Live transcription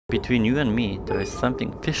Between you and me, there is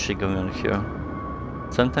something fishy going on here.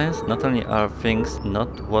 Sometimes not only are things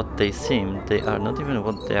not what they seem, they are not even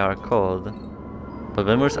what they are called. But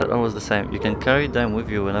memories are always the same. You can carry them with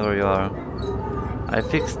you whenever you are. I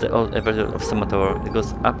fixed the old elevator of SOMA Tower. It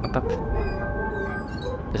goes up, up, up.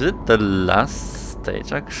 Is it the last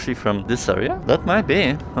stage actually from this area? That might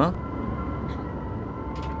be, huh?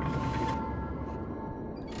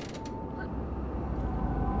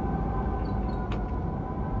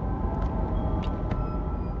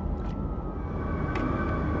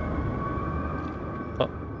 Oh.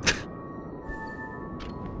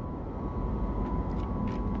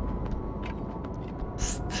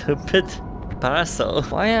 Stupid parasol.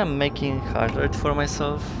 Why am I making harder for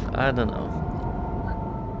myself? I don't know.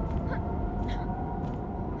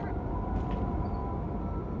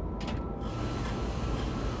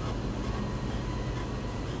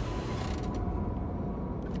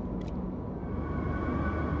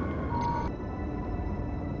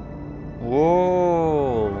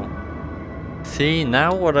 Whoa! See,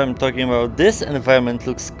 now what I'm talking about, this environment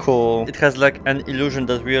looks cool. It has like an illusion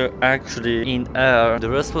that we are actually in air. The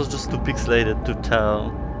rest was just too pixelated to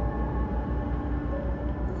tell.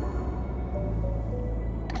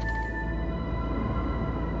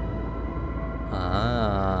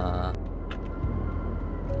 Ah.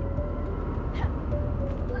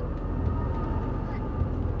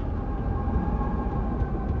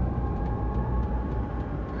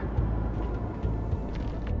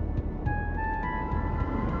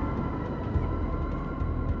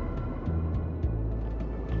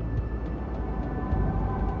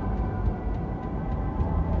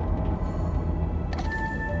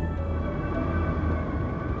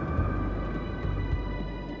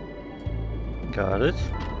 Got it.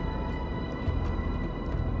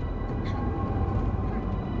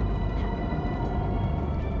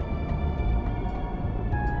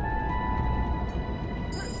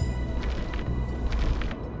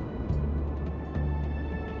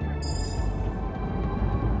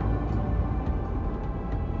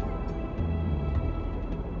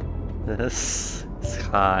 This is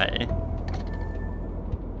high.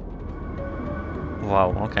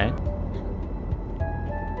 Wow, okay.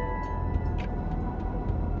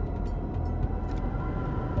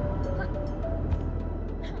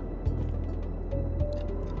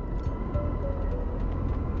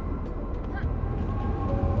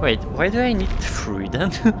 Wait, why do I need 3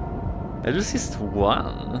 then? I just used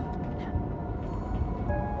 1.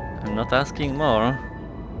 I'm not asking more.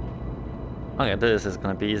 Okay, this is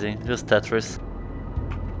gonna be easy. Just Tetris.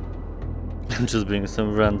 I'm just doing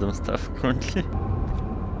some random stuff currently.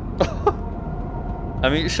 I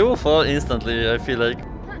mean, she will fall instantly, I feel like.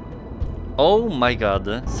 Oh my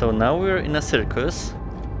god. So now we're in a circus.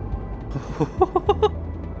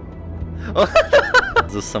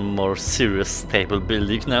 Do some more serious stable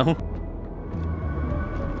building now.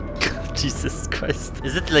 Jesus Christ.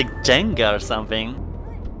 Is it like Jenga or something?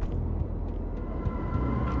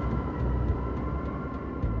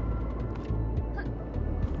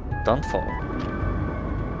 Don't fall.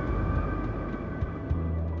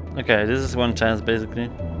 Okay, this is one chance basically.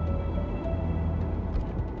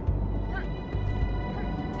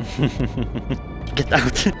 Get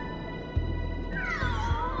out.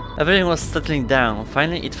 Everything was settling down.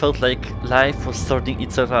 Finally, it felt like life was sorting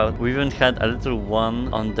itself out. We even had a little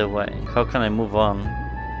one on the way. How can I move on?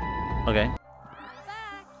 Okay.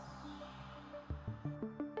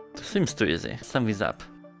 Seems too easy. Something's up.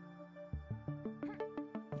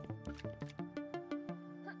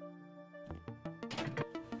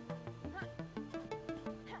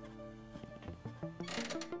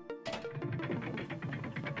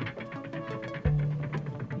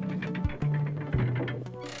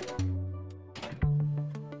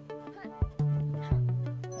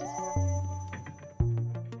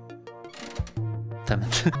 Damn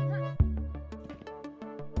it.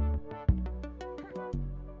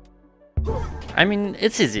 I mean,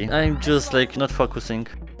 it's easy. I'm just like not focusing.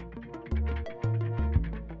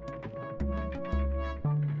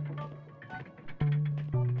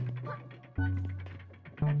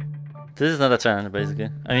 This is not a challenge basically.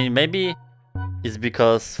 I mean, maybe it's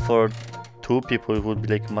because for 2 people it would be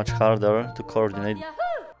like much harder to coordinate.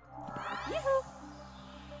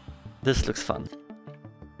 This looks fun.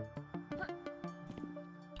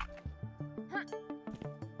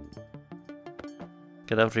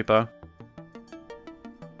 Get out, Reaper.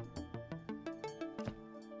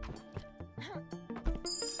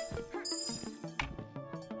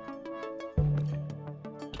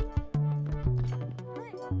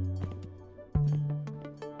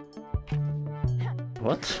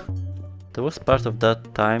 What? The worst part of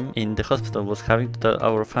that time in the hospital was having to tell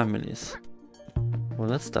our families. Well,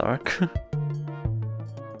 that's dark.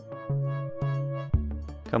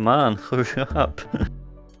 Come on, hurry up.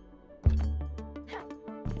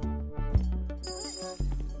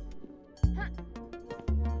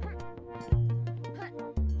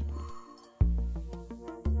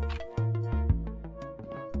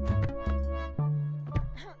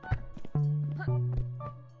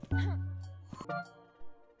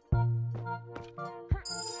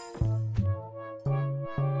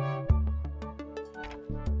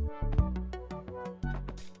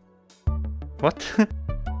 What?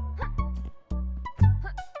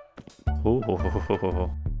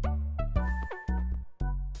 Oh.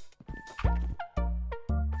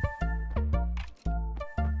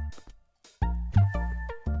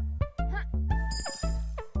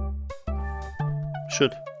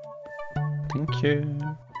 Should. Thank you.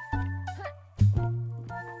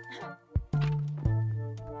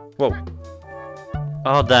 Whoa.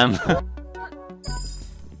 Oh, damn.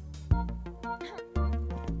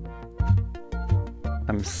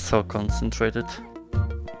 I'm so concentrated.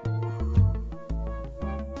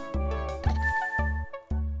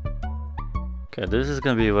 Okay, this is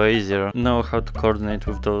gonna be way easier. Know how to coordinate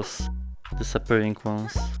with those disappearing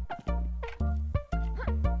ones.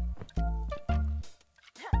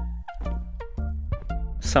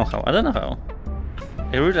 Somehow, I don't know how.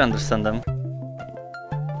 I really understand them.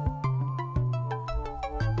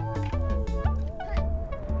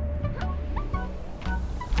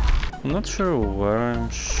 I'm not sure where I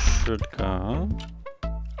should go.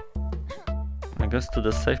 I guess to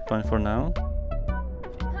the safe point for now.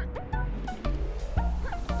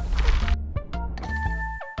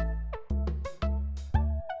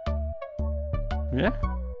 Yeah?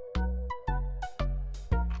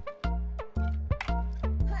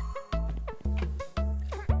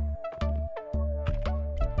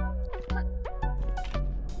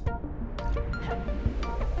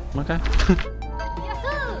 Okay.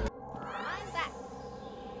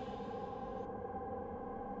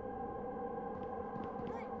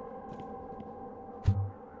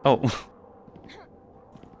 Oh.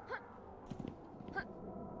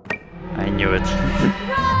 I knew it.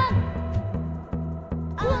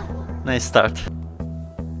 Nice start.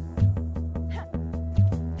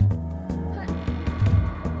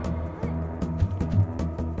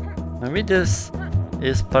 Maybe this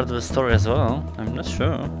is part of the story as well. I'm not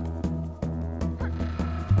sure.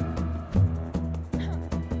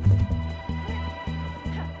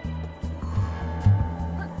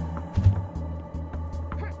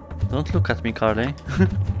 Don't look at me, Carly.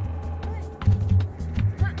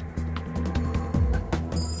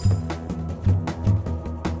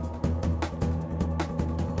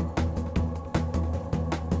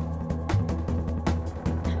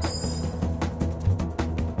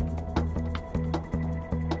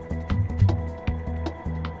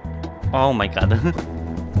 Oh my god.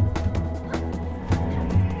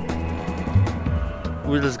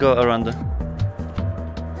 We'll just go around.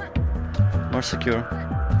 More secure.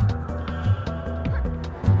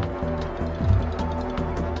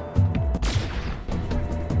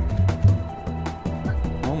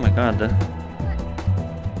 Oh my god.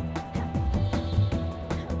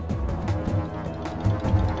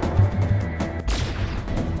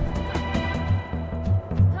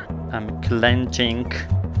 I'm clenching.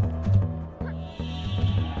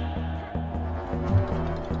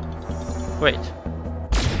 Wait.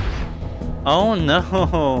 Oh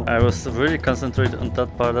no! I was really concentrated on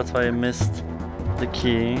that part, that's why I missed the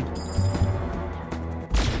key.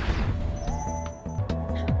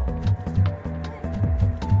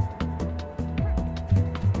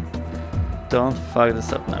 Don't fuck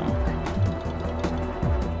this up now.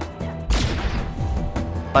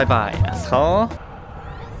 Bye bye, asshole.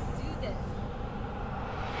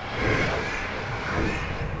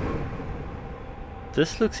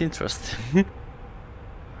 This looks interesting.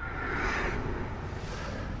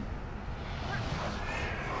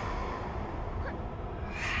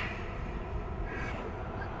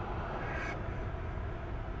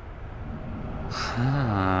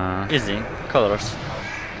 Easy. Colors.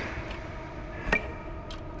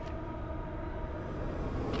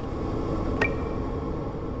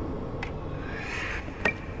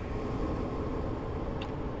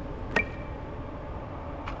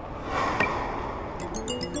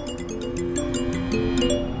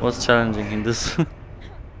 What's challenging in this?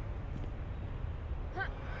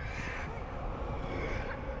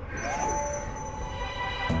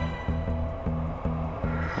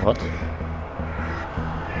 What?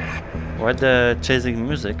 Why the chasing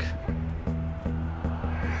music?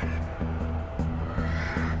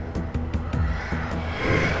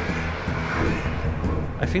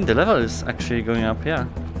 think the level is actually going up, yeah.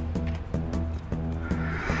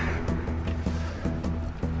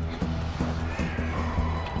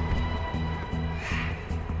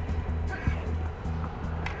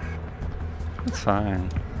 It's fine.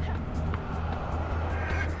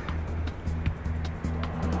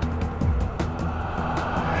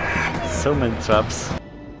 So many traps.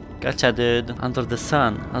 Gotcha, dude. Under the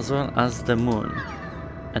sun, as well as the moon.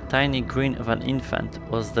 A tiny grin of an infant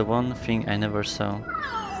was the one thing I never saw.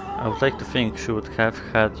 I would like to think she would have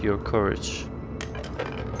had your courage.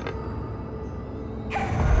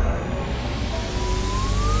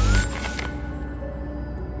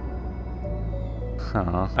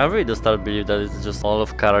 Huh. I really do start to believe that it's just all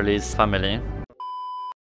of Carly's family.